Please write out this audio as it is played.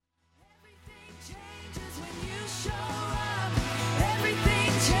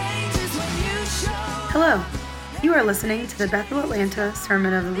Hello, you are listening to the Bethel Atlanta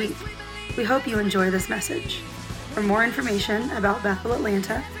Sermon of the Week. We hope you enjoy this message. For more information about Bethel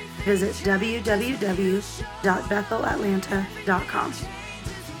Atlanta, visit www.bethelatlanta.com.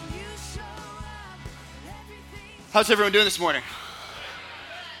 How's everyone doing this morning?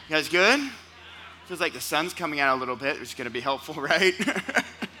 You guys good? Feels like the sun's coming out a little bit, which is going to be helpful, right?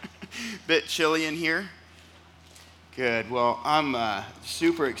 Bit chilly in here. Good. Well, I'm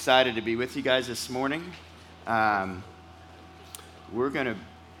super excited to be with you guys this morning. I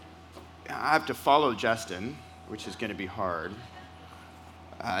have to follow Justin, which is going to be hard.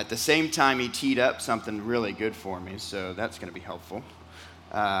 At the same time, he teed up something really good for me, so that's going to be helpful.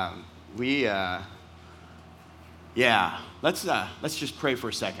 Let's just pray for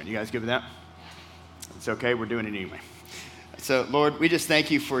a second. You guys good with that? It's okay. We're doing it anyway. So, Lord, we just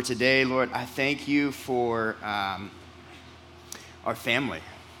thank you for today. Lord, I thank you for our family.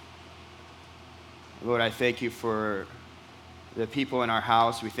 Lord, I thank you for the people in our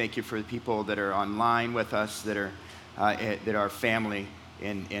house. We thank you for the people that are online with us, that are family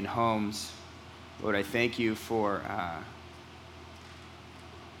in homes. Lord, I thank you for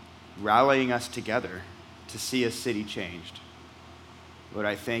rallying us together to see a city changed. Lord,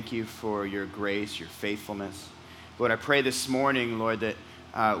 I thank you for your grace, your faithfulness. Lord, I pray this morning, Lord, that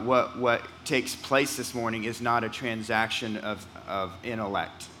what takes place this morning is not a transaction of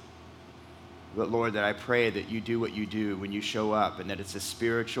intellect. But Lord, that I pray that you do what you do when you show up, and that it's a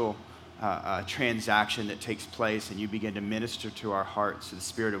spiritual transaction that takes place, and you begin to minister to our hearts, the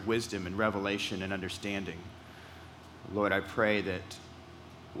spirit of wisdom and revelation and understanding. Lord, I pray that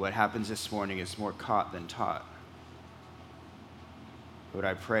what happens this morning is more caught than taught. Lord,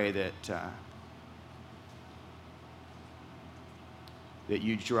 I pray that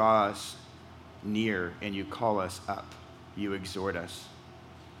you draw us near and you call us up. You exhort us.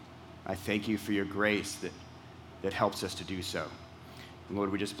 I thank you for your grace that helps us to do so. And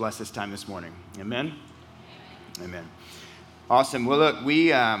Lord, we just bless this time this morning. Amen? Amen. Awesome. Well, look,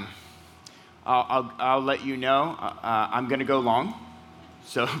 I'll let you know. I'm going to go long,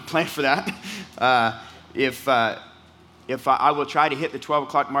 so plan for that. If I will try to hit the 12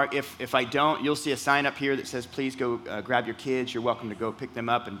 o'clock mark. If I don't, you'll see a sign up here that says, please go grab your kids. You're welcome to go pick them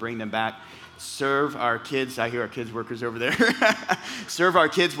up and bring them back. Serve our kids. I hear our kids workers over there. Serve our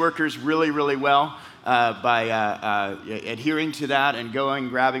kids workers really, really well by adhering to that and going,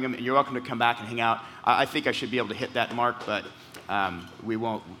 grabbing them. And you're welcome to come back and hang out. I think I should be able to hit that mark, but we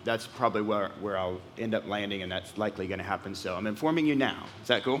won't. That's probably where I'll end up landing, and that's likely going to happen. So I'm informing you now. Is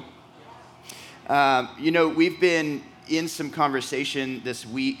that cool? We've been in some conversation this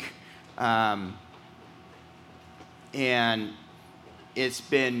week, and it's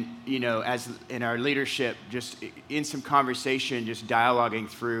been, as in our leadership, just in some conversation, just dialoguing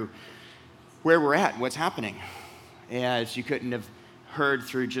through where we're at, what's happening. As you couldn't have heard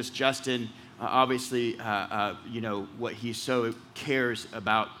through just Justin, obviously, what he so cares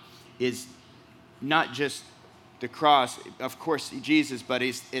about is not just the cross, of course, Jesus, but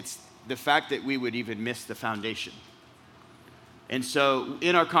it's the fact that we would even miss the foundation. And so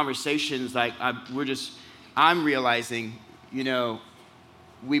in our conversations, I'm realizing,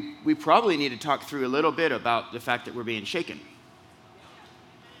 we probably need to talk through a little bit about the fact that we're being shaken.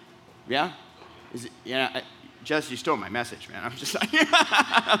 Yeah? Jess, you stole my message, man. I'm just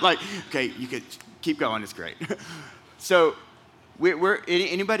like, okay, you could keep going. It's great. So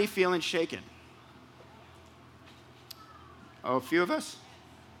anybody feeling shaken? Oh, a few of us?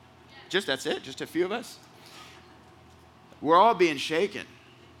 That's it? Just a few of us? We're all being shaken.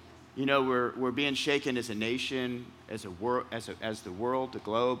 We're being shaken as a nation, as the world, the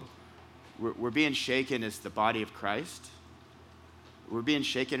globe. We're being shaken as the body of Christ. We're being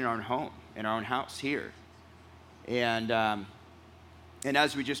shaken in our own home, in our own house here. And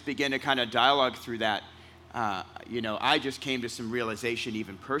as we just begin to kind of dialogue through that, I just came to some realization,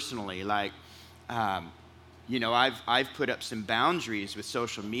 even personally, I've put up some boundaries with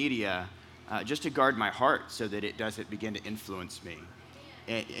social media just to guard my heart so that it doesn't begin to influence me.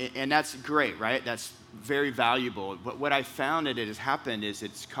 And that's great, right? That's very valuable. But what I found that it has happened is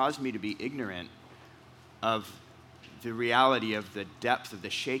it's caused me to be ignorant of the reality of the depth of the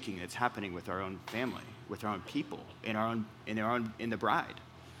shaking that's happening with our own family, with our own people, in the bride.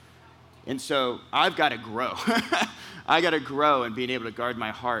 And so I've got to grow. I got to grow in being able to guard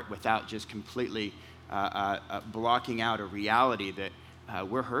my heart without just completely blocking out a reality that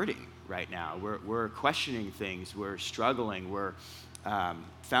we're hurting right now. We're questioning things. We're struggling.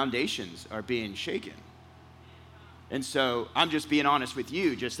 Foundations are being shaken. And so I'm just being honest with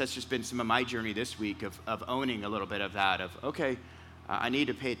you. That's just been some of my journey this week of owning a little bit of that. Okay, I need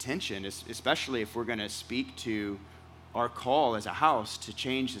to pay attention, especially if we're going to speak to our call as a house to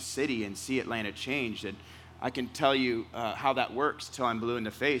change the city and see Atlanta change. And I can tell you how that works till I'm blue in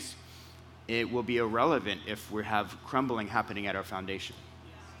the face. It will be irrelevant if we have crumbling happening at our foundation.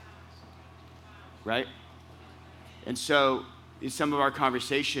 Right? And so in some of our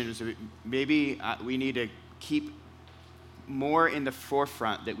conversations, maybe we need to keep more in the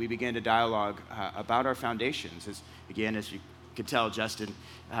forefront that we begin to dialogue about our foundations. As you could tell, Justin,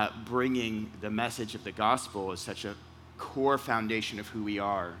 bringing the message of the gospel is such a core foundation of who we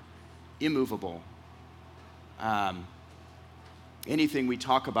are, immovable. Anything we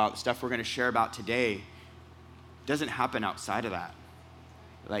talk about, stuff we're going to share about today, doesn't happen outside of that.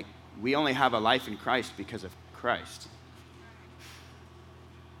 Like, we only have a life in Christ because of Christ.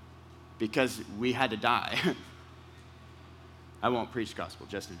 Because we had to die. I won't preach gospel.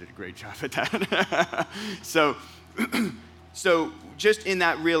 Justin did a great job at that. So just in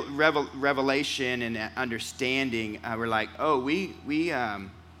that real revelation and that understanding, we're like, oh, we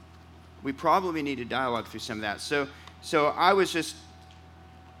probably need to dialogue through some of that. So I was just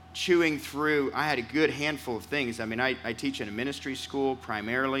chewing through. I had a good handful of things. I mean, I teach in a ministry school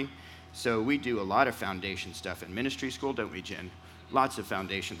primarily, so we do a lot of foundation stuff in ministry school, don't we, Jen? Lots of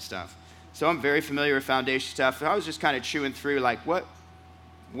foundation stuff. So I'm very familiar with foundation stuff. I was just kind of chewing through, like,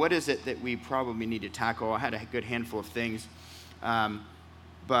 what is it that we probably need to tackle? I had a good handful of things,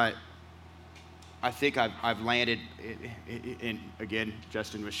 but I think I've landed in, again,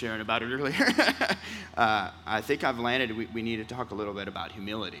 Justin was sharing about it earlier. I think I've landed, we need to talk a little bit about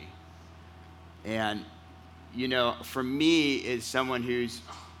humility. And, you know, for me, as someone who's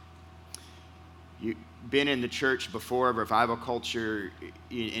been in the church before, revival culture,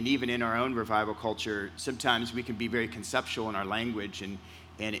 and even in our own revival culture, sometimes we can be very conceptual in our language and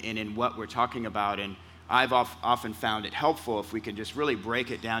in what we're talking about. And I've often found it helpful if we can just really break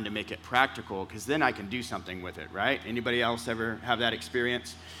it down to make it practical, because then I can do something with it, right? Anybody else ever have that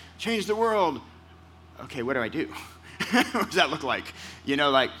experience? Change the world. Okay, what do I do? What does that look like? You know,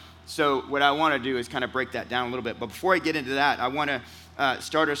 like, so what I want to do is kind of break that down a little bit. But before I get into that, I want to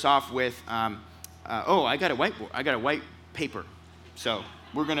start us off with, I got a whiteboard. I got a white paper. So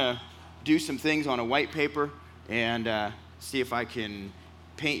we're going to do some things on a white paper and see if I can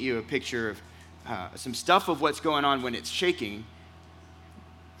paint you a picture of some stuff of what's going on when it's shaking,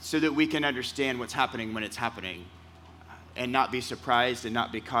 so that we can understand what's happening when it's happening and not be surprised and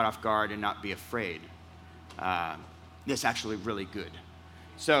not be caught off guard and not be afraid. That's actually really good.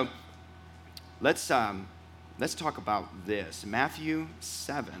 So let's talk about this. Matthew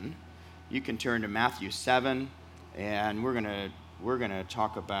 7. You can turn to Matthew 7, and we're gonna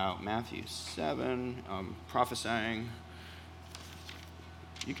talk about Matthew 7. Prophesying.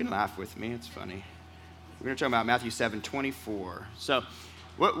 You can laugh with me, it's funny. We're going to talk about Matthew 7:24. So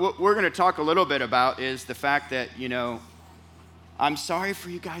what we're going to talk a little bit about is the fact that, you know, I'm sorry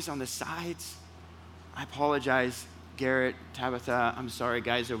for you guys on the sides. I apologize, Garrett, Tabitha. I'm sorry,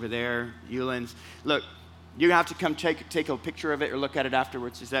 guys over there, Eulens. Look, you have to come take a picture of it or look at it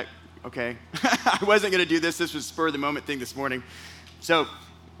afterwards. Is that okay? I wasn't going to do this. This was spur of the moment thing this morning. So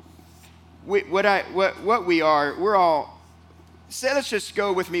we're all... So let's just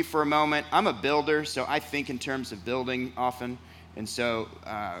go with me for a moment. I'm a builder, so I think in terms of building often. And so,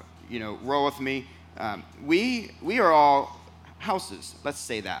 roll with me. We are all houses. Let's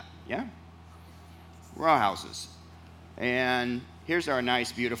say that, yeah? We're all houses. And here's our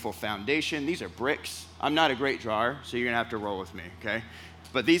nice, beautiful foundation. These are bricks. I'm not a great drawer, so you're going to have to roll with me, okay?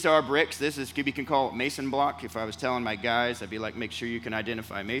 But these are bricks. You can call it mason block. If I was telling my guys, I'd be like, make sure you can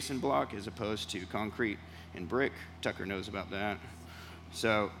identify mason block as opposed to concrete and brick. Tucker knows about that.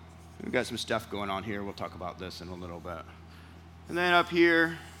 So we've got some stuff going on here. We'll talk about this in a little bit. And then up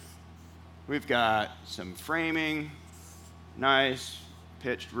here, we've got some framing, nice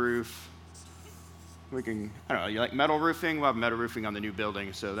pitched roof. We can, I don't know, you like metal roofing? We'll have metal roofing on the new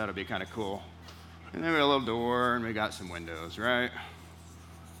building, so that'll be kind of cool. And then we got a little door, and we got some windows, right?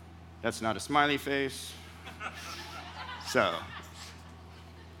 That's not a smiley face. So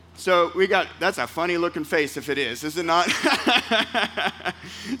that's a funny looking face if it is it not?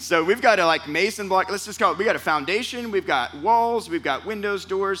 So we've got a mason block, let's just call it, we got a foundation, we've got walls, we've got windows,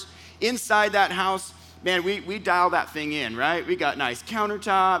 doors. Inside that house, man, we dial that thing in, right? We got nice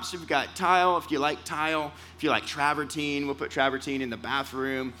countertops, we've got tile, if you like tile, if you like travertine, we'll put travertine in the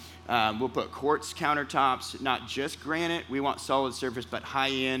bathroom. We'll put quartz countertops, not just granite. We want solid surface, but high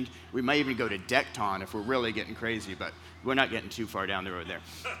end. We might even go to Decton if we're really getting crazy, but we're not getting too far down the road there.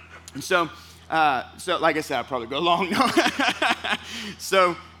 And so like I said, I'll probably go long. No.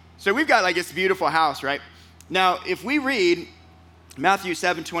 So we've got this beautiful house, right? Now, if we read Matthew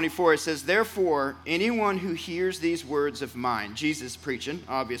 7:24, it says, therefore, anyone who hears these words of mine, Jesus preaching,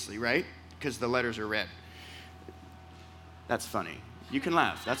 obviously, right? Because the letters are red. That's funny. You can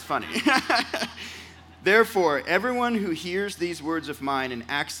laugh. That's funny. Therefore, everyone who hears these words of mine and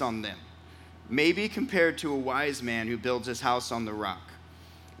acts on them may be compared to a wise man who builds his house on the rock.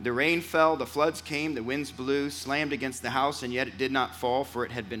 The rain fell, the floods came, the winds blew, slammed against the house, and yet it did not fall, for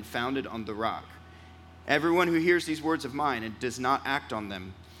it had been founded on the rock. Everyone who hears these words of mine and does not act on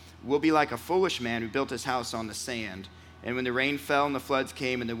them will be like a foolish man who built his house on the sand. And when the rain fell and the floods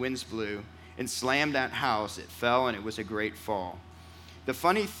came and the winds blew and slammed that house, it fell and it was a great fall. The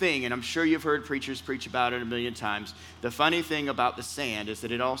funny thing, and I'm sure you've heard preachers preach about it a million times, the funny thing about the sand is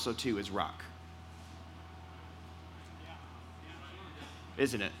that it also too is rock.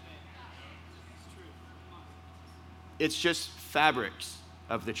 Isn't it? It's just fabrics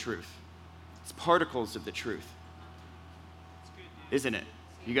of the truth. It's particles of the truth. Isn't it?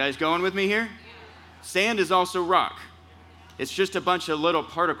 You guys going with me here? Sand is also rock. It's just a bunch of little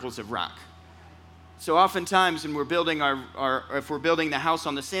particles of rock. So oftentimes when we're building if we're building the house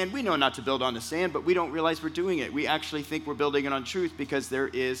on the sand, we know not to build on the sand, but we don't realize we're doing it. We actually think we're building it on truth because there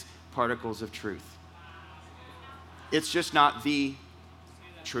is particles of truth. It's just not the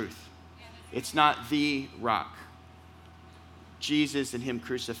truth. It's not the rock. Jesus and him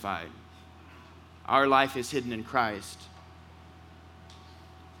crucified. Our life is hidden in Christ.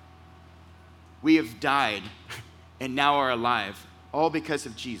 We have died and now are alive, all because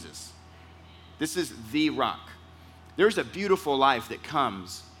of Jesus. This is the rock. There's a beautiful life that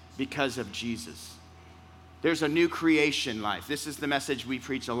comes because of Jesus. There's a new creation life. This is the message we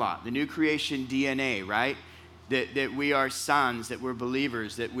preach a lot. The new creation DNA, right? That we are sons, that we're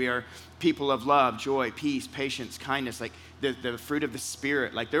believers, that we are people of love, joy, peace, patience, kindness, like the fruit of the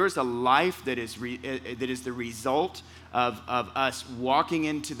Spirit. Like there is a life that is the result of us walking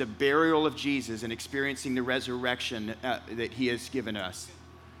into the burial of Jesus and experiencing the resurrection that he has given us.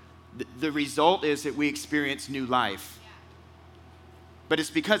 The result is that we experience new life. But it's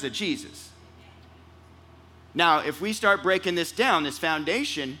because of Jesus. Now, if we start breaking this down, this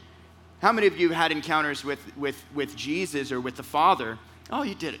foundation, how many of you have had encounters with Jesus or with the Father? Oh,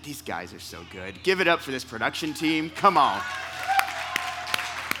 you did it. These guys are so good. Give it up for this production team. Come on.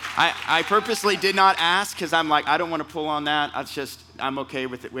 I purposely did not ask because I'm like, I don't want to pull on that. I'm okay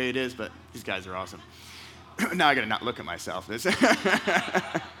with it the way it is, but these guys are awesome. Now I got to not look at myself.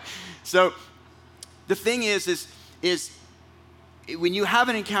 So the thing is when you have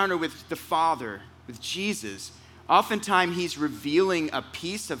an encounter with the Father, with Jesus, oftentimes he's revealing a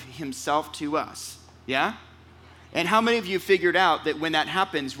piece of himself to us. Yeah? And how many of you figured out that when that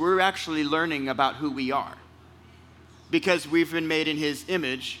happens, we're actually learning about who we are? Because we've been made in his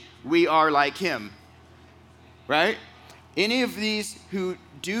image, we are like him. Right? Any of these who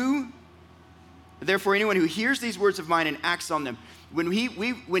do, therefore anyone who hears these words of mine and acts on them, when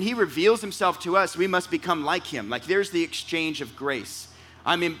he reveals himself to us, we must become like him. Like there's the exchange of grace.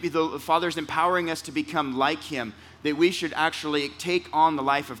 I mean, the Father's empowering us to become like him, that we should actually take on the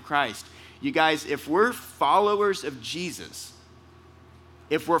life of Christ. You guys, if we're followers of Jesus,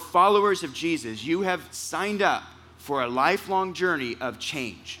 you have signed up for a lifelong journey of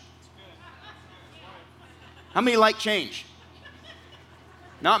change. How many like change?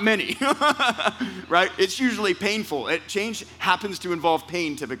 Not many, right? It's usually painful. Change happens to involve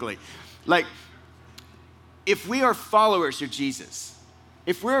pain typically. Like, if we are followers of Jesus,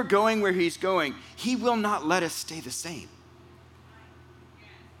 if we're going where he's going, he will not let us stay the same.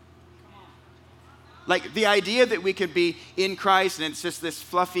 Like the idea that we could be in Christ and it's just this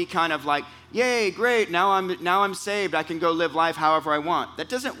fluffy kind of like, yay, great, now I'm saved, I can go live life however I want. That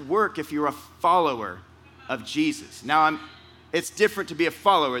doesn't work if you're a follower of Jesus. It's different to be a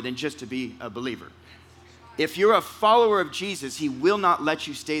follower than just to be a believer. If you're a follower of Jesus, he will not let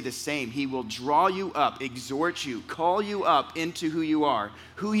you stay the same. He will draw you up, exhort you, call you up into who you are,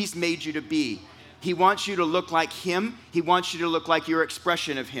 who he's made you to be. He wants you to look like him. He wants you to look like your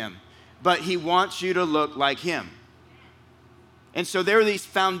expression of him. But he wants you to look like him. And so there are these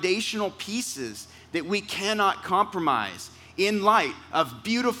foundational pieces that we cannot compromise in light of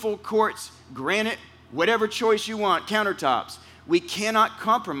beautiful quartz, granite, whatever choice you want, countertops. We cannot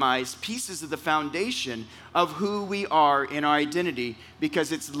compromise pieces of the foundation of who we are in our identity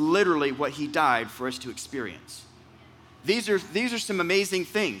because it's literally what he died for us to experience. These are some amazing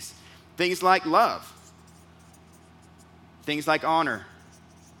things. Things like love. Things like honor.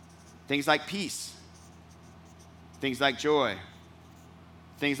 Things like peace. Things like joy.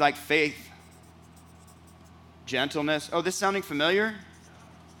 Things like faith. Gentleness. Oh, this sounding familiar?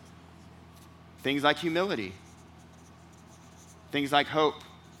 Things like humility. Things like hope.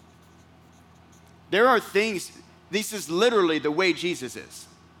 There are things, this is literally the way Jesus is.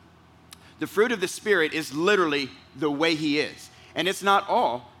 The fruit of the Spirit is literally the way he is. And it's not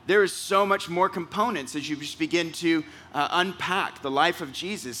all. There is so much more components as you just begin to unpack the life of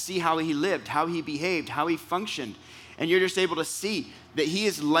Jesus, see how he lived, how he behaved, how he functioned. And you're just able to see that he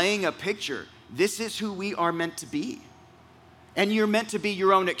is laying a picture. This is who we are meant to be. And you're meant to be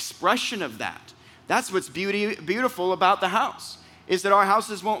your own expression of that. That's what's beautiful about the house, is that our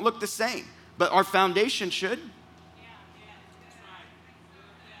houses won't look the same, but our foundation should.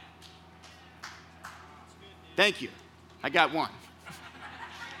 Thank you. I got one.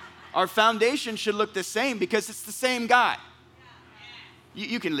 Our foundation should look the same because it's the same guy.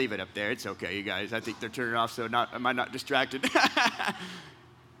 You can leave it up there. It's okay, you guys. I think they're turning off, so am I not distracted?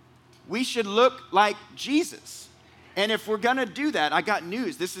 We should look like Jesus. And if we're going to do that, I got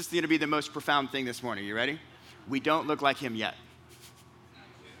news. This is going to be the most profound thing this morning. You ready? We don't look like him yet.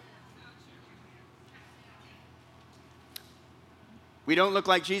 We don't look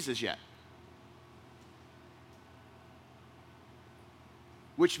like Jesus yet.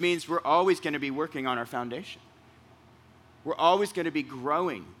 Which means we're always going to be working on our foundation. We're always going to be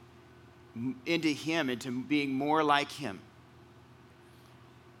growing into him, into being more like him.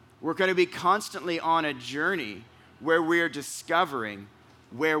 We're going to be constantly on a journey where we're discovering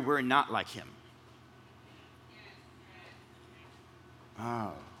where we're not like him.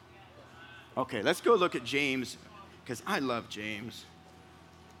 Oh. Okay, let's go look at James, because I love James.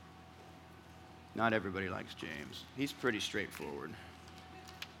 Not everybody likes James. He's pretty straightforward.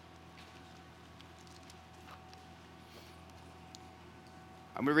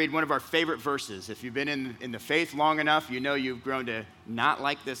 I'm going to read one of our favorite verses. If you've been in the faith long enough, you know you've grown to not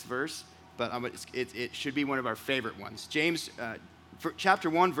like this verse, but it should be one of our favorite ones. James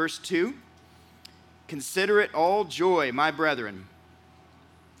chapter 1, verse 2. Consider it all joy, my brethren.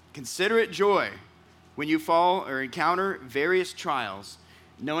 Consider it joy when you fall or encounter various trials,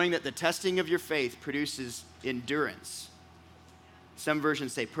 knowing that the testing of your faith produces endurance. Some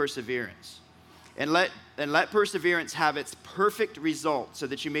versions say perseverance. And let perseverance have its perfect result, so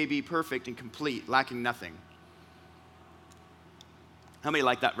that you may be perfect and complete, lacking nothing. How many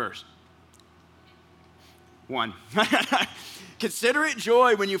like that verse? One. Consider it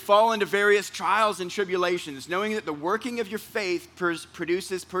joy when you fall into various trials and tribulations, knowing that the working of your faith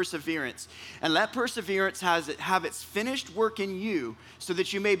produces perseverance. And let perseverance have its finished work in you, so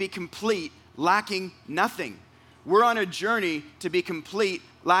that you may be complete, lacking nothing. We're on a journey to be complete,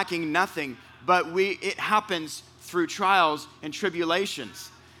 lacking nothing. But it happens through trials and tribulations.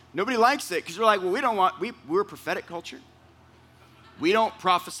 Nobody likes it because we're like, well, we're a prophetic culture. We don't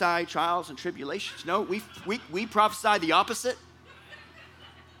prophesy trials and tribulations. No, we prophesy the opposite.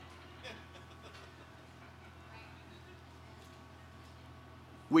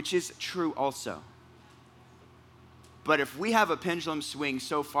 Which is true also. But if we have a pendulum swing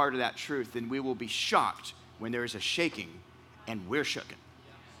so far to that truth, then we will be shocked when there is a shaking and we're shooken.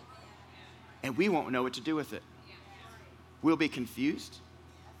 And we won't know what to do with it. We'll be confused.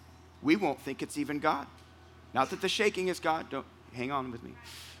 We won't think it's even God. Not that the shaking is God. Don't hang on with me.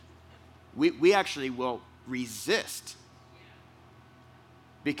 We actually will resist,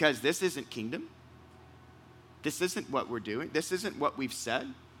 because this isn't kingdom. This isn't what we're doing. This isn't what we've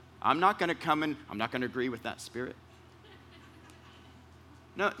said. I'm not going to agree with that spirit.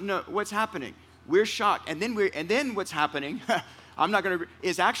 No, what's happening? We're shocked. And then what's happening? I'm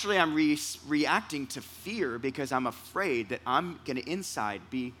reacting to fear because I'm afraid that I'm going to inside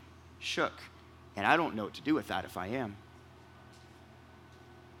be shook. And I don't know what to do with that if I am.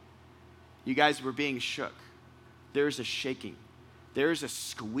 You guys were being shook. There's a shaking. There's a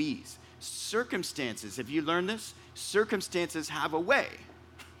squeeze. Circumstances, have you learned this? Circumstances have a way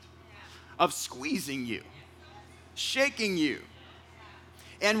of squeezing you, shaking you,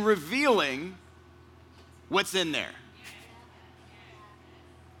 and revealing what's in there.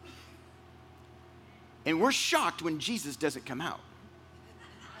 And we're shocked when Jesus doesn't come out.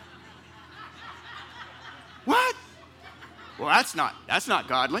 What? Well, that's not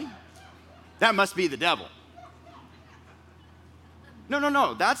godly. That must be the devil.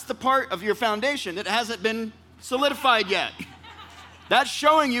 No. That's the part of your foundation that hasn't been solidified yet. That's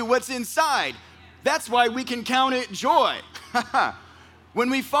showing you what's inside. That's why we can count it joy. When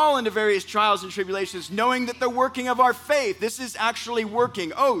we fall into various trials and tribulations, knowing that the working of our faith, this is actually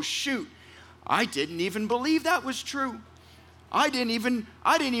working. Oh, shoot. I didn't even believe that was true. I didn't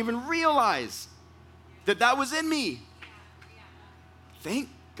even realize that was in me. Thank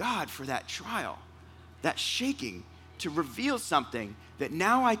God for that trial, that shaking, to reveal something that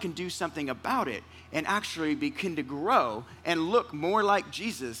now I can do something about it and actually begin to grow and look more like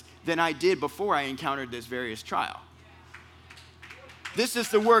Jesus than I did before I encountered this various trial. This is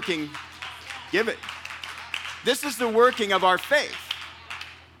the working, give it. This is the working of our faith.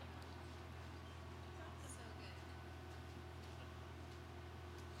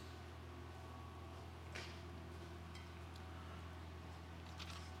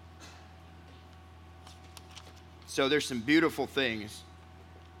 So there's some beautiful things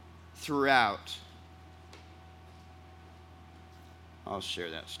throughout. I'll share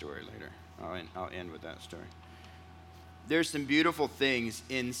that story later. I'll end with that story. There's some beautiful things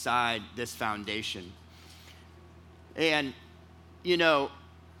inside this foundation. And, you know,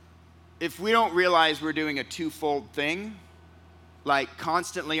 if we don't realize we're doing a twofold thing, like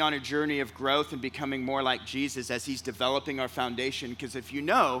constantly on a journey of growth and becoming more like Jesus as he's developing our foundation, because if you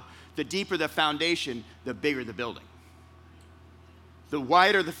know, the deeper the foundation, the bigger the building. The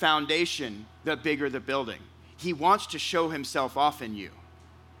wider the foundation, the bigger the building. He wants to show himself off in you.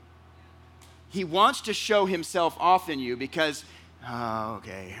 He wants to show himself off in you because,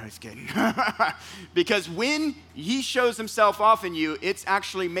 okay, I was kidding. Because when he shows himself off in you, it's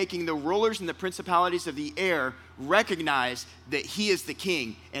actually making the rulers and the principalities of the air recognize that he is the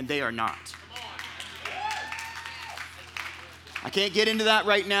king and they are not. I can't get into that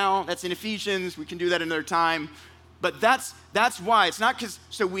right now. That's in Ephesians. We can do that another time. But that's why. It's not because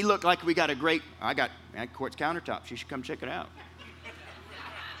so we look like we got a great, I got quartz countertops. You should come check it out.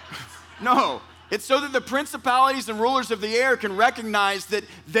 No, it's so that the principalities and rulers of the air can recognize that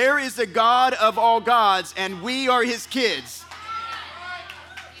there is a God of all gods and we are his kids.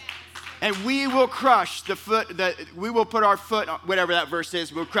 And we will crush we will put our foot, whatever that verse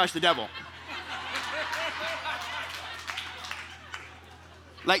is, we'll crush the devil.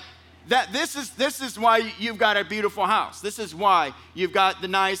 Like that, this is why you've got a beautiful house. This is why you've got the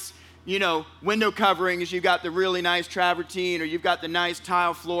nice, window coverings, you've got the really nice travertine, or you've got the nice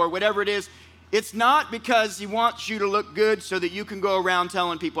tile floor, whatever it is. It's not because he wants you to look good so that you can go around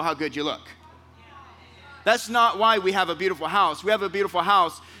telling people how good you look. That's not why we have a beautiful house. We have a beautiful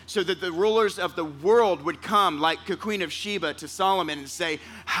house so that the rulers of the world would come, like the Queen of Sheba, to Solomon and say,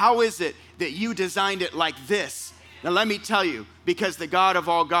 how is it that you designed it like this? Now let me tell you, because the God of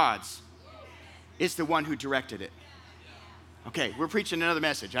all gods is the one who directed it. Okay, we're preaching another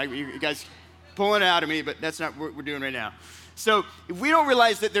message. You guys pulling it out of me, but that's not what we're doing right now. So if we don't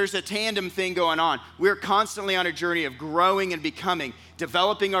realize that there's a tandem thing going on, we're constantly on a journey of growing and becoming,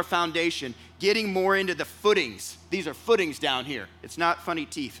 developing our foundation, getting more into the footings. These are footings down here. It's not funny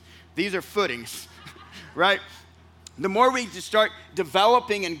teeth. These are footings, right? The more we start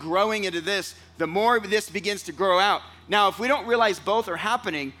developing and growing into this, the more this begins to grow out. Now, if we don't realize both are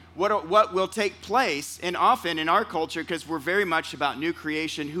happening, what will take place, and often in our culture, because we're very much about new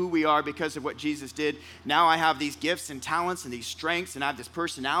creation, who we are because of what Jesus did. Now I have these gifts and talents and these strengths, and I have this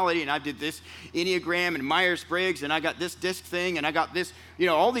personality, and I did this Enneagram and Myers-Briggs, and I got this disc thing, and I got this,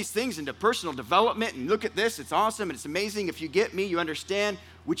 all these things into personal development, and look at this, it's awesome, and it's amazing. If you get me, you understand,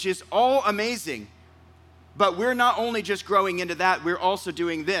 which is all amazing. But we're not only just growing into that, we're also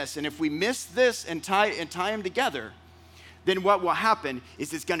doing this. And if we miss this and tie them together, then what will happen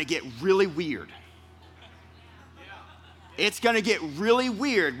is it's going to get really weird. It's going to get really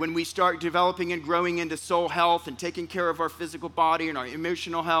weird when we start developing and growing into soul health and taking care of our physical body and our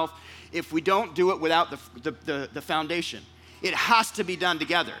emotional health if we don't do it without the foundation. It has to be done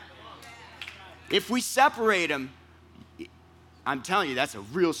together. If we separate them, I'm telling you, that's a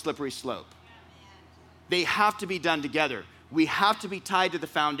real slippery slope. They have to be done together. We have to be tied to the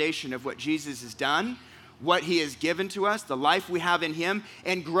foundation of what Jesus has done, what he has given to us, the life we have in him,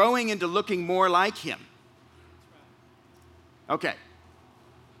 and growing into looking more like him. Okay.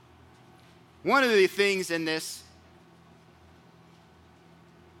 One of the things in this,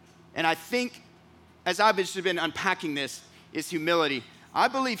 and I think as I've just been unpacking this, is humility. I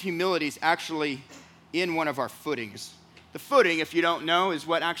believe humility is actually in one of our footings. The footing, if you don't know, is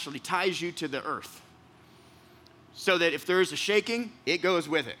what actually ties you to the earth. So that if there is a shaking, it goes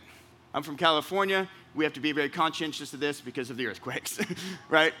with it. I'm from California. We have to be very conscientious of this because of the earthquakes,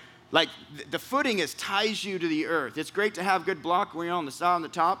 right? Like the footing ties you to the earth. It's great to have good block when you're on the side, on the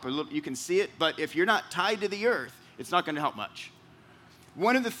top, or you can see it. But if you're not tied to the earth, it's not going to help much.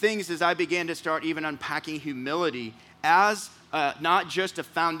 One of the things as I began to start even unpacking humility as not just a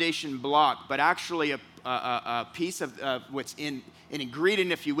foundation block, but actually a piece of what's in an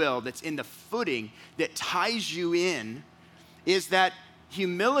ingredient, if you will, that's in the footing that ties you in, is that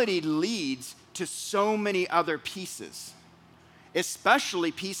humility leads to so many other pieces, especially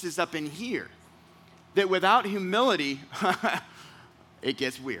pieces up in here. that without humility, it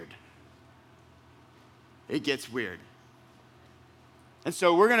gets weird. It gets weird. And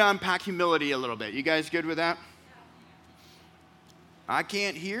so we're going to unpack humility a little bit. You guys good with that? I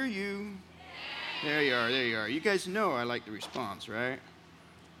can't hear you. There you are, there you are. You guys know I like the response, right?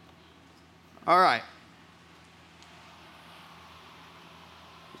 All right.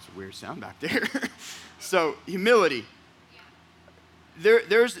 It's a weird sound back there. So, humility.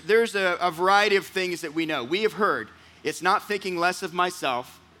 There's a variety of things that we know. We have heard, it's not thinking less of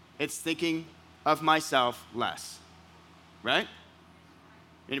myself, it's thinking of myself less. Right?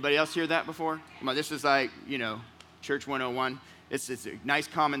 Anybody else hear that before? Come on, this is like, Church 101. It's a nice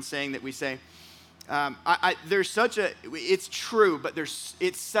common saying that we say. There's such a, it's true, but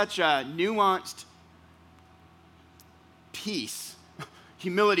it's such a nuanced piece.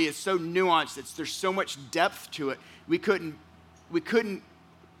 Humility is so nuanced. There's so much depth to it. We couldn't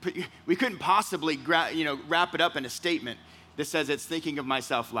possibly wrap it up in a statement that says it's thinking of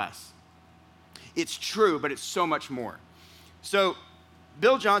myself less. It's true, but it's so much more. So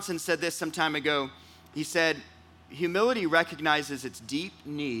Bill Johnson said this some time ago. He said, humility recognizes its deep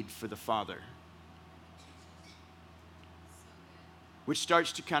need for the Father, which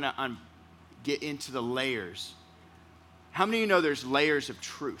starts to kind of get into the layers. How many of you know there's layers of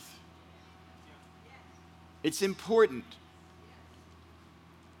truth? It's important.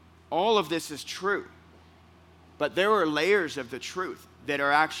 All of this is true. But there are layers of the truth that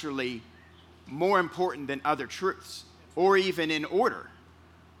are actually more important than other truths, or even in order.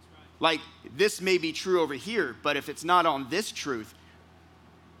 Like, this may be true over here, but if it's not on this truth,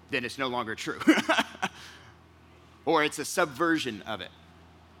 then it's no longer true. Or it's a subversion of it.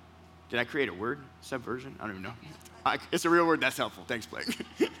 Did I create a word? Subversion? I don't even know. It's a real word. That's helpful. Thanks, Blake.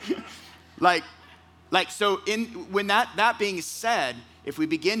 When that being said, if we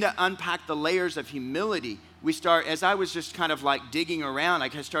begin to unpack the layers of humility, we start, as I was just kind of like digging around, I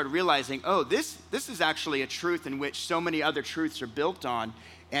started realizing, oh, this is actually a truth in which so many other truths are built on,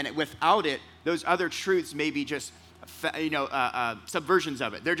 and without it, those other truths may be just, subversions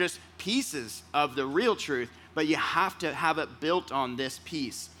of it. They're just pieces of the real truth, but you have to have it built on this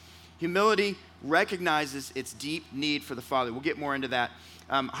piece. Humility recognizes its deep need for the Father. We'll get more into that.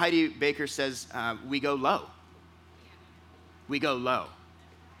 Heidi Baker says, we go low. We go low.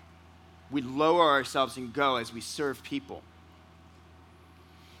 We lower ourselves and go as we serve people.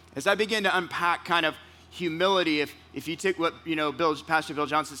 As I begin to unpack kind of humility, if you take what Pastor Bill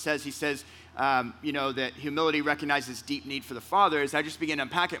Johnson says, he says that humility recognizes deep need for the Father. As I just begin to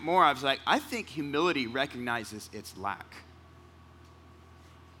unpack it more, I was like, I think humility recognizes its lack.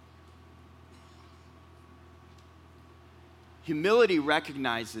 Humility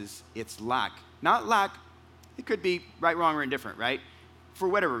recognizes its lack. Not lack, it could be right, wrong, or indifferent, right? For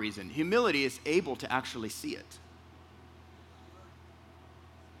whatever reason. Humility is able to actually see it.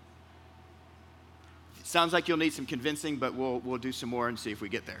 It sounds like you'll need some convincing, but we'll do some more and see if we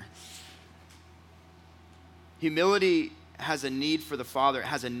get there. Humility has a need for the Father, it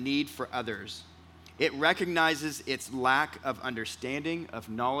has a need for others. It recognizes its lack of understanding, of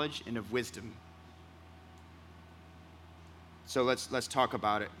knowledge, and of wisdom. So let's talk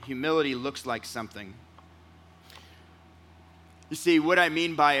about it. Humility looks like something. You see, what I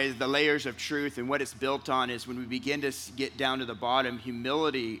mean by the layers of truth and what it's built on is when we begin to get down to the bottom,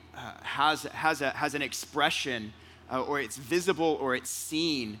 humility has an expression, or it's visible or it's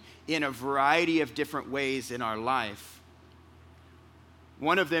seen in a variety of different ways in our life.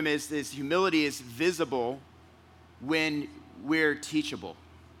 One of them is humility is visible when we're teachable.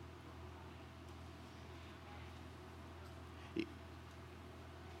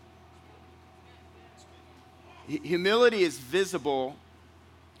 Humility is visible,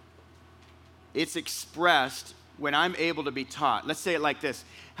 it's expressed when I'm able to be taught. Let's say it like this.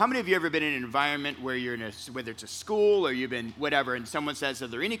 How many of you ever been in an environment where you're whether it's a school or you've been whatever, and someone says, are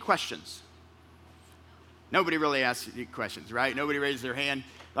there any questions? Nobody really asks any questions, right? Nobody raises their hand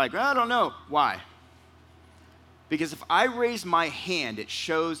like, I don't know. Why? Because if I raise my hand, it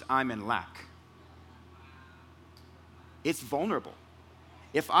shows I'm in lack. It's vulnerable.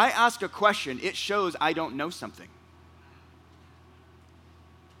 If I ask a question, it shows I don't know something.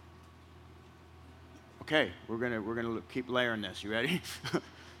 Okay, we're gonna keep layering this. You ready?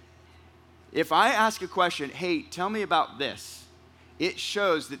 If I ask a question, hey, tell me about this, it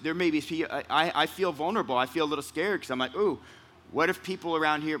shows that there may be, I feel vulnerable. I feel a little scared because I'm like, ooh, what if people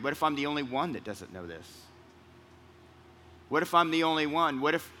around here, what if I'm the only one that doesn't know this? What if I'm the only one?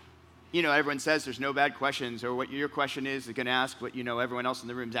 What if everyone says there's no bad questions, or what your question is going to ask what, everyone else in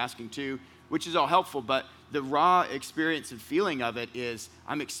the room is asking too, which is all helpful, but the raw experience and feeling of it is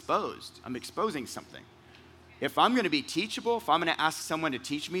I'm exposed. I'm exposing something. If I'm going to be teachable, if I'm going to ask someone to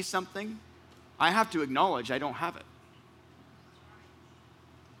teach me something, I have to acknowledge I don't have it.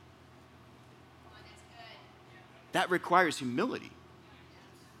 That requires humility.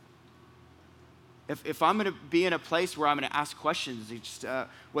 If I'm going to be in a place where I'm going to ask questions, just,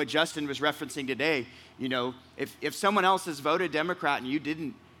 what Justin was referencing today, if someone else has voted Democrat and you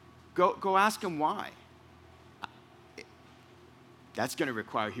didn't, go ask them why. That's going to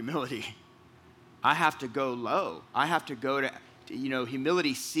require humility. I have to go low. I have to go to,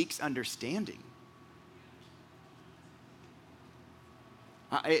 humility seeks understanding.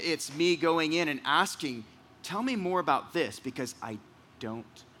 It's me going in and asking, tell me more about this because I don't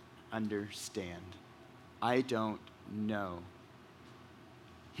understand. I don't know.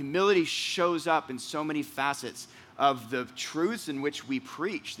 Humility shows up in so many facets of the truths in which we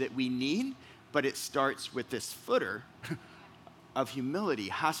preach that we need, but it starts with this footer of humility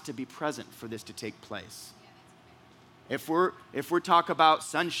has to be present for this to take place. If we're talk about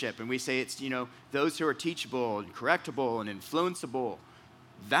sonship and we say it's, those who are teachable and correctable and influenceable,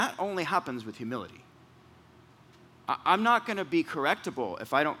 that only happens with humility. I'm not going to be correctable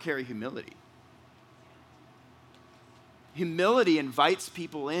if I don't carry humility. Humility invites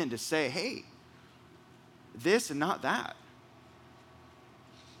people in to say, hey, this and not that.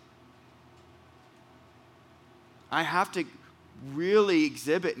 I have to really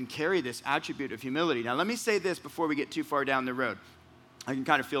exhibit and carry this attribute of humility. Now, let me say this before we get too far down the road. I can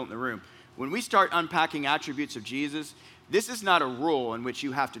kind of feel it in the room. When we start unpacking attributes of Jesus, this is not a rule in which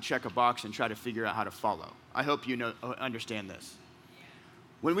you have to check a box and try to figure out how to follow. I hope you understand this.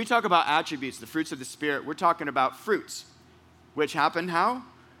 When we talk about attributes, the fruits of the Spirit, we're talking about fruits, which happen how?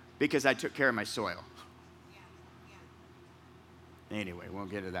 Because I took care of my soil. Anyway, we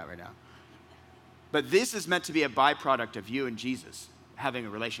won't get into that right now. But this is meant to be a byproduct of you and Jesus having a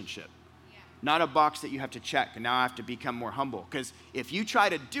relationship. Not a box that you have to check, and now I have to become more humble. Because if you try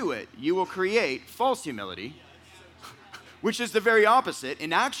to do it, you will create false humility, which is the very opposite,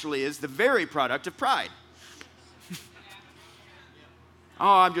 and actually is the very product of pride.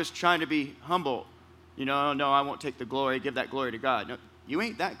 Oh, I'm just trying to be humble. No, I won't take the glory, give that glory to God. No, you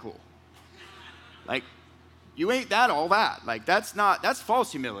ain't that cool. You ain't that all that. That's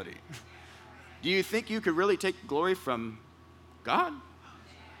false humility. Do you think you could really take glory from God?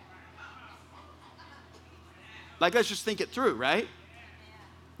 Let's just think it through, right?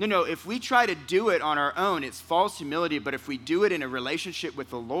 No, if we try to do it on our own, it's false humility, but if we do it in a relationship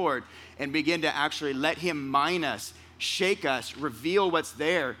with the Lord and begin to actually let Him mine us, shake us, reveal what's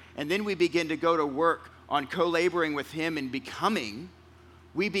there, and then we begin to go to work on co-laboring with Him and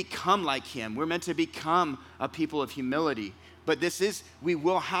we become like Him. We're meant to become a people of humility. But we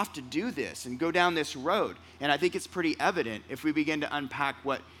will have to do this and go down this road. And I think it's pretty evident if we begin to unpack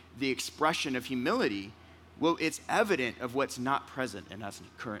what the expression of humility, well, it's evident of what's not present in us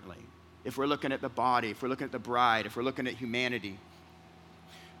currently. If we're looking at the body, if we're looking at the bride, if we're looking at humanity.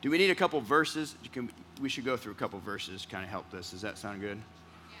 Do we need a couple verses? We should go through a couple verses to kind of help this. Does that sound good?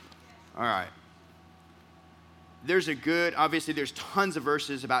 All right. Obviously there's tons of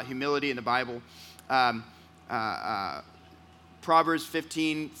verses about humility in the Bible. Proverbs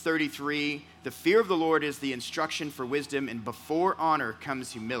 15:33, the fear of the Lord is the instruction for wisdom, and before honor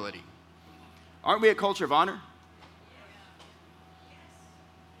comes humility. Aren't we a culture of honor?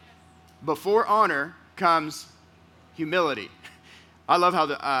 Before honor comes humility. I love how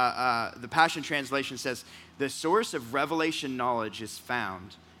the Passion Translation says, the source of revelation knowledge is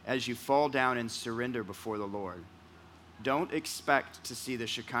found as you fall down and surrender before the Lord. Don't expect to see the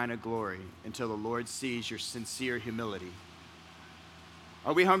Shekinah glory until the Lord sees your sincere humility.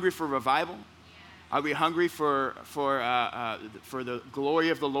 Are we hungry for revival? Are we hungry for the glory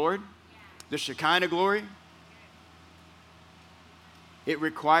of the Lord? The Shekinah glory? It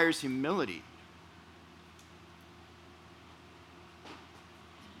requires humility.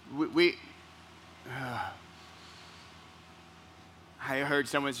 I heard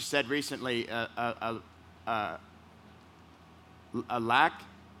someone said recently, a lack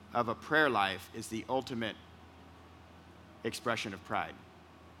of a prayer life is the ultimate expression of pride.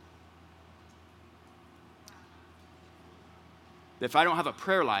 If I don't have a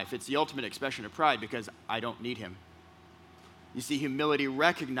prayer life, it's the ultimate expression of pride because I don't need Him. You see, humility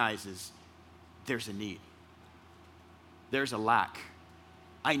recognizes there's a need. There's a lack.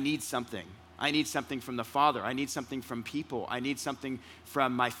 I need something. I need something from the Father. I need something from people. I need something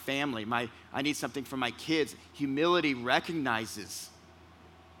from my family. I need something from my kids. Humility recognizes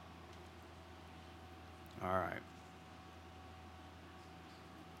All right.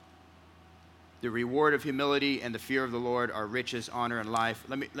 The reward of humility and the fear of the Lord are riches, honor, and life.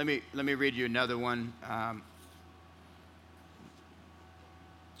 Let me read you another one.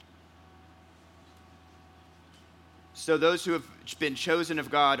 So those who have been chosen of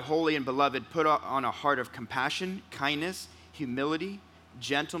God, holy and beloved, put on a heart of compassion, kindness, humility,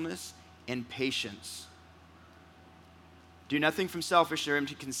 gentleness, and patience. Do nothing from selfish or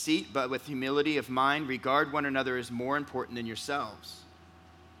empty conceit, but with humility of mind, regard one another as more important than yourselves.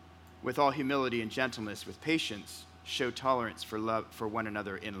 With all humility and gentleness, with patience, show tolerance for one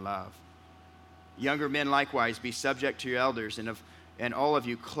another in love. Younger men likewise, be subject to your elders, and all of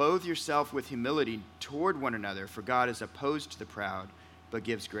you clothe yourself with humility toward one another, for God is opposed to the proud, but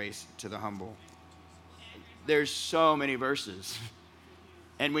gives grace to the humble. There's so many verses.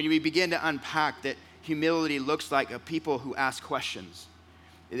 And when we begin to unpack that, humility looks like a people who ask questions.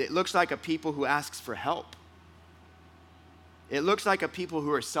 It looks like a people who asks for help. It looks like a people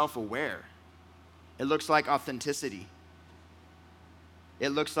who are self-aware. It looks like authenticity. It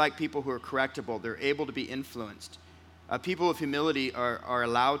looks like people who are correctable. They're able to be influenced. People of humility are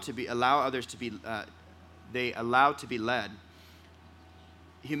allowed to be led.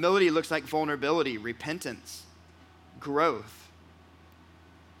 Humility looks like vulnerability, repentance, growth.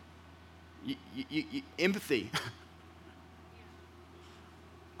 Empathy.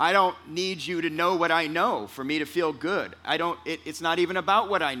 I don't need you to know what I know for me to feel good. It's not even about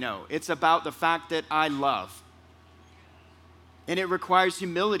what I know. It's about the fact that I love. And it requires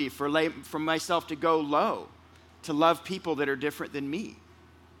humility for myself to go low, to love people that are different than me,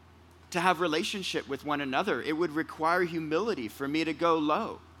 to have relationship with one another. It would require humility for me to go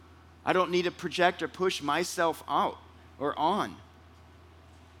low. I don't need to project or push myself out or on.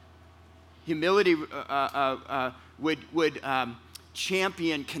 Humility would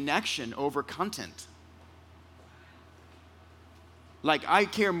champion connection over content. Like, I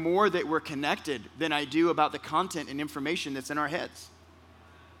care more that we're connected than I do about the content and information that's in our heads.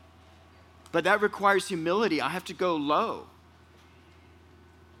 But that requires humility. I have to go low.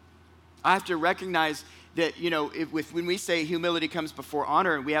 I have to recognize that, when we say humility comes before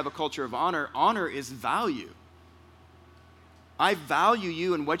honor and we have a culture of honor, honor is value. I value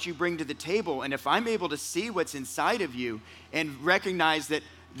you and what you bring to the table. And if I'm able to see what's inside of you and recognize that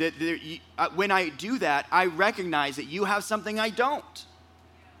when I do that, I recognize that you have something I don't,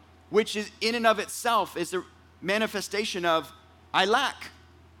 which is in and of itself is a manifestation of I lack.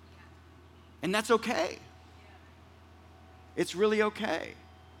 And that's okay. It's really okay.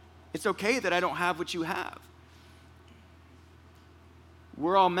 It's okay that I don't have what you have.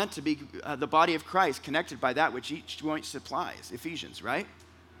 We're all meant to be the body of Christ, connected by that which each joint supplies. Ephesians, right?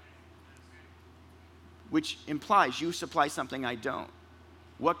 Which implies you supply something I don't.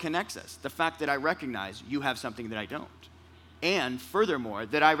 What connects us? The fact that I recognize you have something that I don't. And furthermore,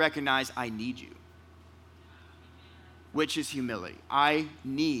 that I recognize I need you, which is humility. I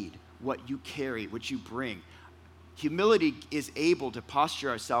need what you carry, what you bring. Humility is able to posture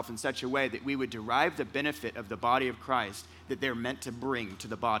ourselves in such a way that we would derive the benefit of the body of Christ that they're meant to bring to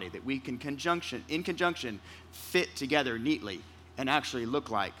the body, that we can in conjunction fit together neatly and actually look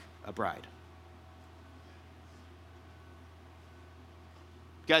like a bride.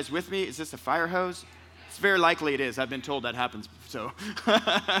 You guys with me? Is this a fire hose? It's very likely it is. I've been told that happens. So,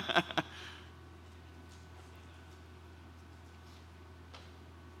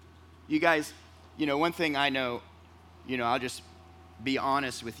 you guys, one thing I know, I'll just be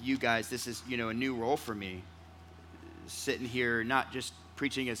honest with you guys. This is, a new role for me. Sitting here, not just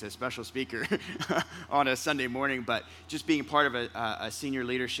preaching as a special speaker on a Sunday morning, but just being part of a senior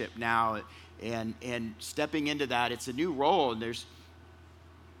leadership now and stepping into that. It's a new role, and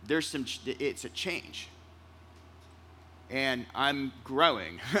it's a change. And I'm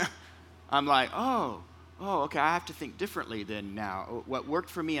growing. I'm like, okay, I have to think differently than now. What worked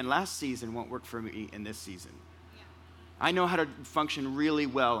for me in last season won't work for me in this season. Yeah. I know how to function really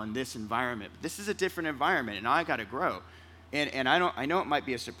well in this environment. But this is a different environment, and I got to grow. And I know it might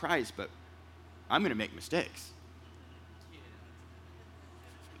be a surprise, but I'm going to make mistakes.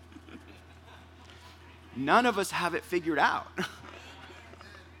 None of us have it figured out.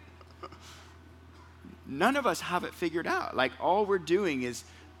 None of us have it figured out. Like, all we're doing is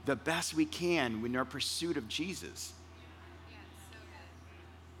the best we can in our pursuit of Jesus. Yeah, so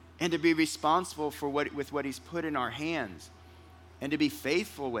good. And to be responsible for with what he's put in our hands, and to be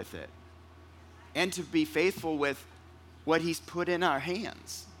faithful with it, and to be faithful with what he's put in our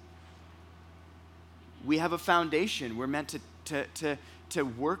hands. We have a foundation we're meant to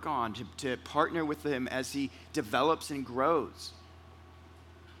work on, to partner with him as he develops and grows.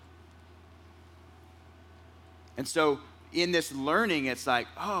 And so in this learning, it's like,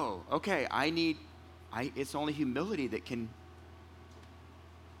 oh, okay, it's only humility that's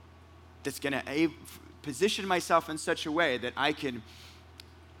going to position myself in such a way that I can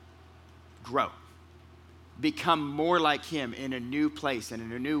grow, become more like him in a new place and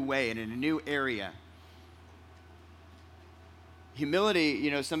in a new way and in a new area. Humility,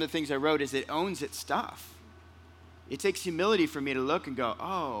 some of the things I wrote is it owns its stuff. It takes humility for me to look and go,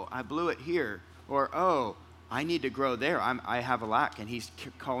 oh, I blew it here. Or, oh, I need to grow there. I have a lack and he's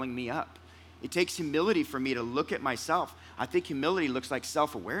calling me up. It takes humility for me to look at myself. I think humility looks like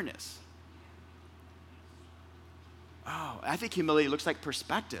self-awareness. Oh, I think humility looks like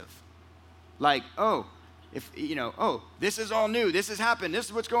perspective. Like, oh, this is all new. This has happened. This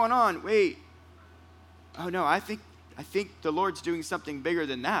is what's going on. Wait. Oh, no, I think the Lord's doing something bigger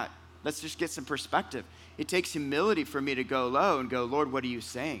than that. Let's just get some perspective. It takes humility for me to go low and go, Lord, what are you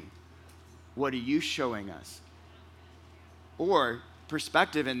saying? What are you showing us? Or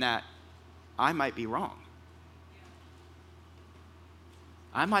perspective in that I might be wrong.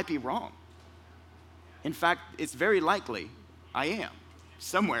 I might be wrong. In fact, it's very likely I am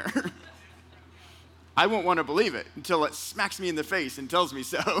somewhere. I won't want to believe it until it smacks me in the face and tells me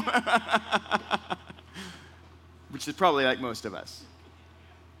so. Which is probably like most of us.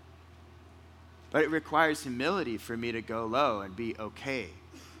 But it requires humility for me to go low and be okay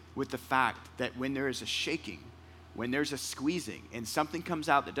with the fact that when there is a shaking, when there's a squeezing, and something comes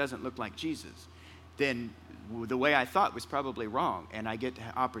out that doesn't look like Jesus, then the way I thought was probably wrong, and I get the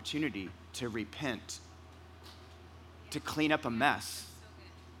opportunity to repent, to clean up a mess,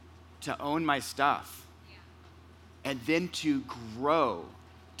 to own my stuff, and then to grow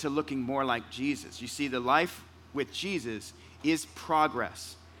to looking more like Jesus. You see, the life with Jesus is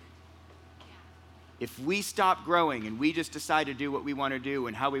progress. If we stop growing and we just decide to do what we want to do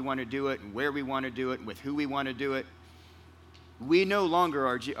and how we want to do it and where we want to do it and with who we want to do it, we no longer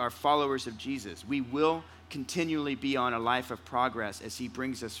are followers of Jesus. We will continually be on a life of progress as he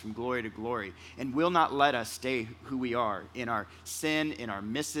brings us from glory to glory, and will not let us stay who we are in our sin, in our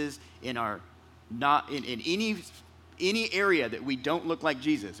misses, in any area that we don't look like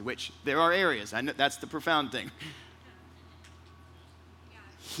Jesus, which there are areas. I know that's the profound thing.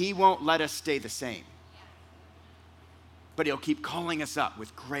 He won't let us stay the same. But he'll keep calling us up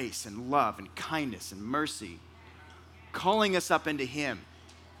with grace and love and kindness and mercy, calling us up into him.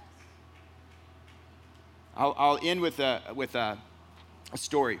 I'll end with a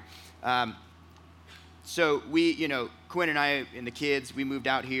story. So we, Quinn and I and the kids, we moved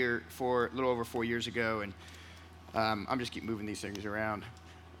out here for a little over 4 years ago, and I'm just keep moving these things around.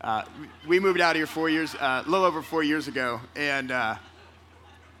 We moved out here a little over 4 years ago, and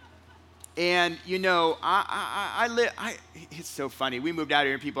it's so funny. We moved out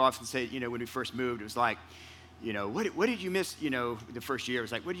here, and people often say, when we first moved, it was like, what did you miss, the first year? It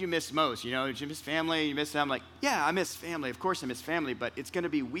was like, what did you miss most? Did you miss family? You miss family? I'm like, yeah, I miss family. Of course I miss family, but it's going to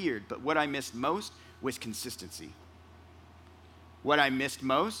be weird. But what I missed most was consistency. What I missed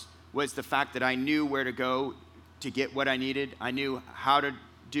most was the fact that I knew where to go to get what I needed. I knew how to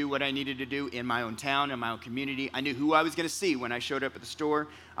do what I needed to do in my own town, in my own community. I knew who I was going to see when I showed up at the store.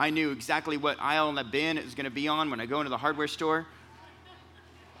 I knew exactly what aisle in the bin it was going to be on when I go into the hardware store.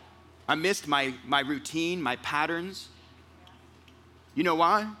 I missed my routine, my patterns. You know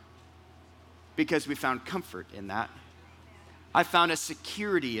why? Because we found comfort in that. I found a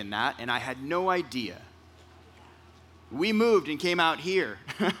security in that, and I had no idea. We moved and came out here.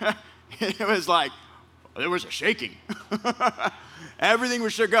 It was like, there was a shaking. Everything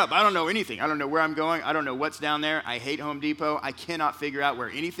was shook up. I don't know anything. I don't know where I'm going. I don't know what's down there. I hate Home Depot. I cannot figure out where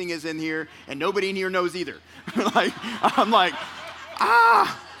anything is in here, and nobody in here knows either. I'm like,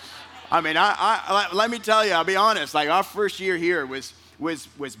 I mean, let me tell you, I'll be honest, our first year here was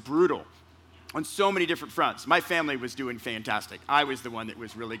brutal on so many different fronts. My family was doing fantastic. I was the one that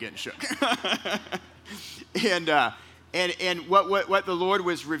was really getting shook. And what the Lord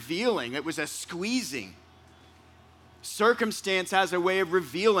was revealing, it was a squeezing. Circumstance has a way of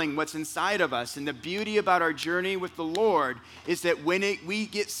revealing what's inside of us. And the beauty about our journey with the Lord is that when we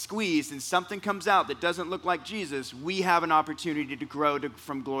get squeezed and something comes out that doesn't look like Jesus, we have an opportunity to grow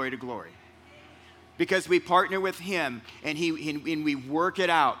from glory to glory. Because we partner with him and we work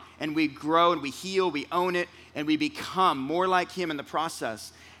it out and we grow and we heal, we own it, and we become more like him in the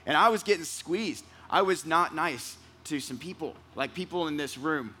process. And I was getting squeezed. I was not nice to some people, like people in this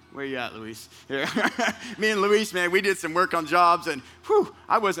room. Where you at, Luis? Here. Me and Luis, man, we did some work on jobs, and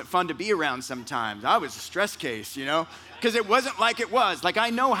I wasn't fun to be around sometimes. I was a stress case, because it wasn't like it was. Like, I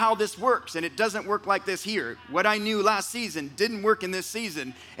know how this works, and it doesn't work like this here. What I knew last season didn't work in this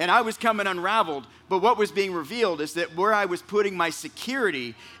season, and I was coming unraveled. But what was being revealed is that where I was putting my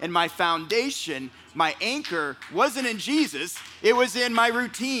security and my foundation, my anchor, wasn't in Jesus. It was in my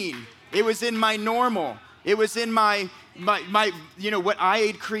routine. It was in my normal. It was in my what I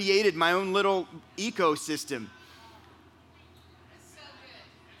had created, my own little ecosystem.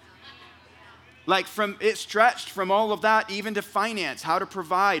 Like it stretched from all of that even to finance, how to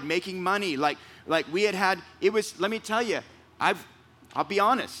provide, making money. Like we had, it was, let me tell you, I'll be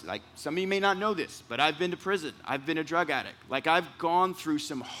honest, like some of you may not know this, but I've been to prison. I've been a drug addict. Like I've gone through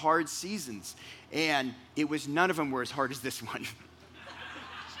some hard seasons, and none of them were as hard as this one.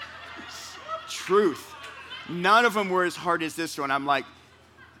 Truth. None of them were as hard as this one. I'm like,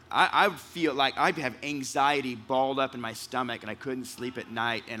 I feel like I'd have anxiety balled up in my stomach, and I couldn't sleep at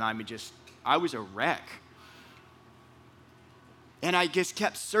night, and I was a wreck. And I just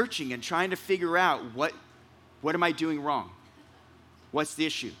kept searching and trying to figure out what am I doing wrong? What's the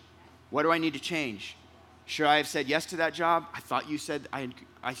issue? What do I need to change? Should I have said yes to that job? I thought you said,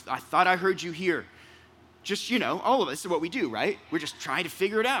 I thought I heard you here. Just, all of us, is what we do, right? We're just trying to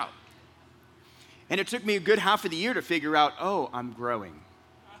figure it out. And it took me a good half of the year to figure out, I'm growing.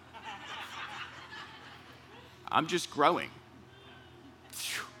 I'm just growing.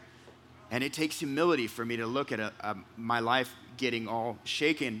 And it takes humility for me to look at my life getting all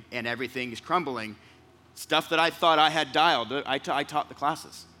shaken and everything is crumbling. Stuff that I thought I had dialed. I taught the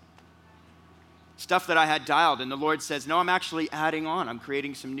classes. Stuff that I had dialed. And the Lord says, no, I'm actually adding on. I'm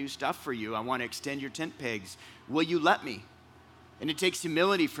creating some new stuff for you. I want to extend your tent pegs. Will you let me? And it takes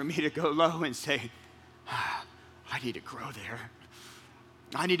humility for me to go low and say, I need to grow there.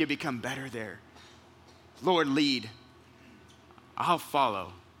 I need to become better there. Lord, lead. I'll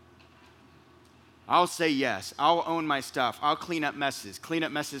follow. I'll say yes. I'll own my stuff. I'll clean up messes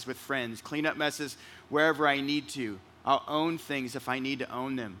with friends, clean up messes wherever I need to. I'll own things if I need to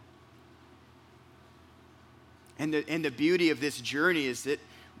own them. And the beauty of this journey is that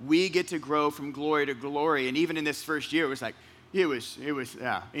we get to grow from glory to glory. And even in this first year, it was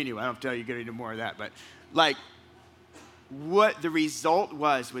anyway, I don't tell you get into more of that, but like what the result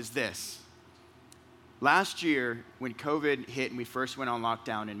was this. Last year, when COVID hit and we first went on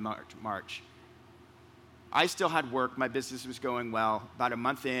lockdown in March, I still had work. My business was going well. About a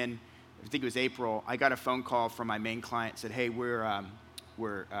month in, I think it was April, I got a phone call from my main client. Said, "Hey, we're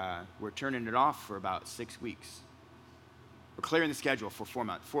turning it off for about 6 weeks. We're clearing the schedule for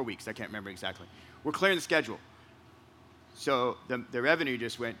 4 weeks. I can't remember exactly. We're clearing the schedule." So the revenue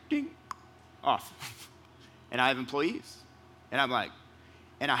just went ding off, and I have employees, and I'm like,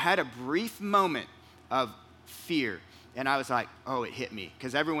 and I had a brief moment of fear. And I was like, it hit me.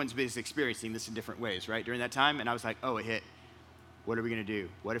 Because everyone's been experiencing this in different ways, right? During that time. And I was like, it hit. What are we going to do?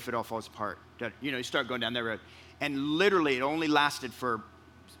 What if it all falls apart? You start going down that road. And literally, it only lasted for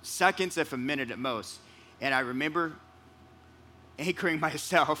seconds, if a minute at most. And I remember anchoring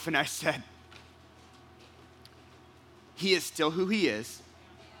myself, and I said, He is still who He is.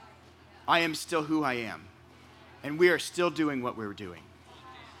 I am still who I am. And we are still doing what we're doing.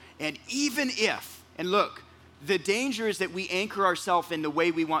 And even if, and look, the danger is that we anchor ourselves in the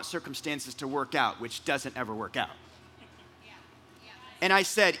way we want circumstances to work out, which doesn't ever work out. And I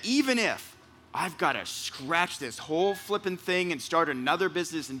said, even if I've got to scratch this whole flipping thing and start another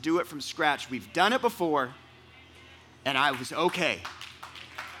business and do it from scratch, we've done it before, and I was okay.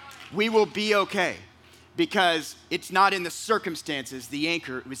 We will be okay, because it's not in the circumstances. The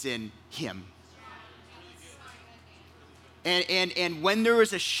anchor was in Him. And when there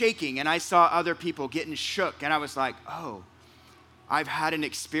was a shaking and I saw other people getting shook, and I was like, I've had an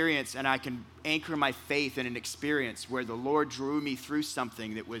experience, and I can anchor my faith in an experience where the Lord drew me through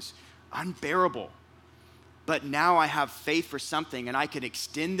something that was unbearable. But now I have faith for something, and I can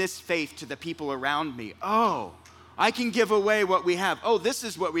extend this faith to the people around me. I can give away what we have. This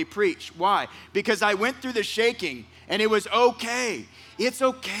is what we preach. Why? Because I went through the shaking, and it was okay. It's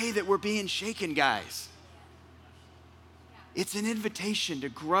okay that we're being shaken, guys. It's an invitation to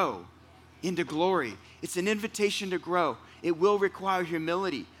grow into glory. It's an invitation to grow. It will require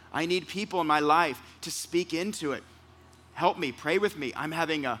humility. I need people in my life to speak into it. Help me, pray with me. I'm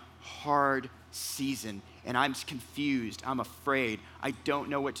having a hard season, and I'm confused. I'm afraid. I don't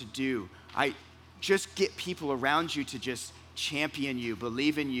know what to do. I just get people around you to just champion you,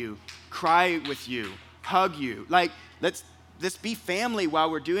 believe in you, cry with you, hug you. Like, let's be family while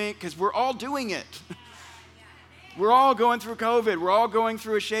we're doing it, because we're all doing it. We're all going through COVID. We're all going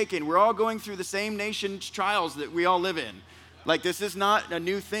through a shaking. We're all going through the same nation's trials that we all live in. Like, this is not a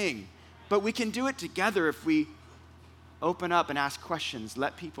new thing. But we can do it together if we open up and ask questions,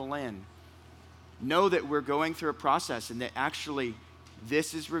 let people in. Know that we're going through a process and that actually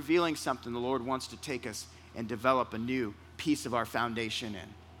this is revealing something the Lord wants to take us and develop a new piece of our foundation in.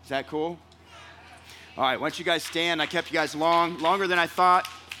 Is that cool? All right, why don't you guys stand? I kept you guys longer than I thought.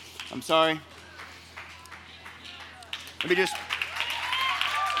 I'm sorry.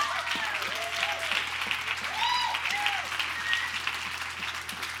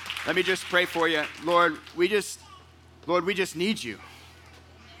 Let me just pray for you. Lord, we just need you.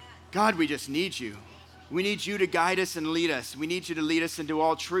 God, we just need you. We need you to guide us and lead us. We need you to lead us into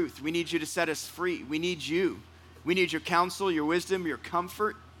all truth. We need you to set us free. We need you. We need your counsel, your wisdom, your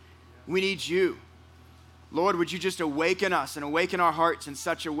comfort. We need you. Lord, would you just awaken us and awaken our hearts in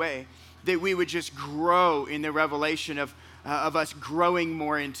such a way that we would just grow in the revelation of us growing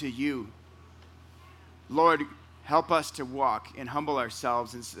more into you. Lord, help us to walk and humble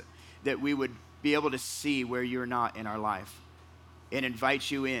ourselves and that we would be able to see where you're not in our life and invite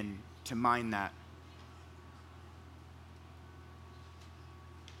you in to mind that.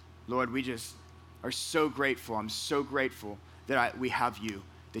 Lord, we just are so grateful. I'm so grateful that we have you,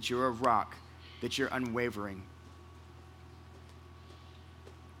 that you're a rock, that you're unwavering.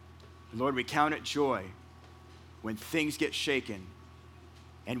 Lord, we count it joy when things get shaken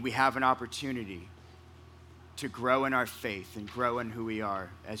and we have an opportunity to grow in our faith and grow in who we are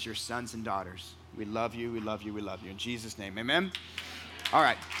as your sons and daughters. We love you, we love you, we love you. In Jesus' name, amen? All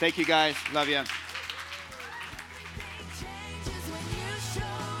right, thank you guys. Love you.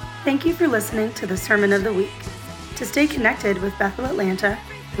 Thank you for listening to the Sermon of the Week. To stay connected with Bethel Atlanta,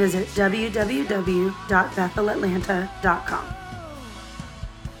 visit www.bethelatlanta.com.